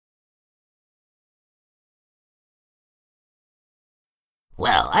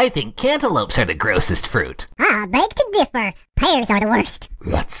Well, I think cantaloupes are the grossest fruit. I beg to differ. Pears are the worst.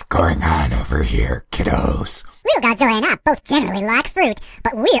 What's going on over here, kiddos? Little Godzilla and I both generally like fruit,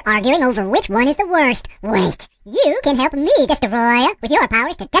 but we're arguing over which one is the worst. Wait, you can help me, Destoroyah, with your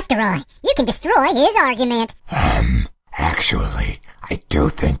powers to destroy. You can destroy his argument. Actually, I do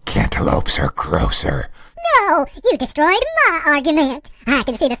think cantaloupes are grosser. No, you destroyed my argument. I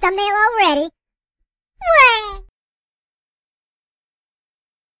can see the thumbnail already. Wah!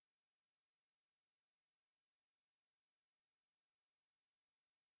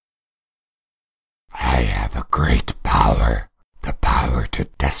 I have a great power. The power to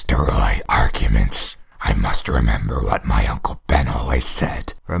destroy arguments. I must remember what my Uncle Ben always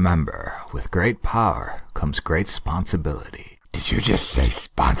said. Remember, with great power comes great responsibility. Did you just say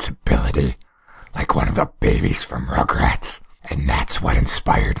sponsibility? Like one of the babies from Rugrats? And that's what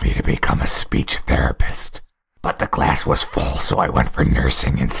inspired me to become a speech therapist. But the class was full, so I went for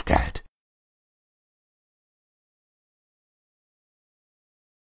nursing instead.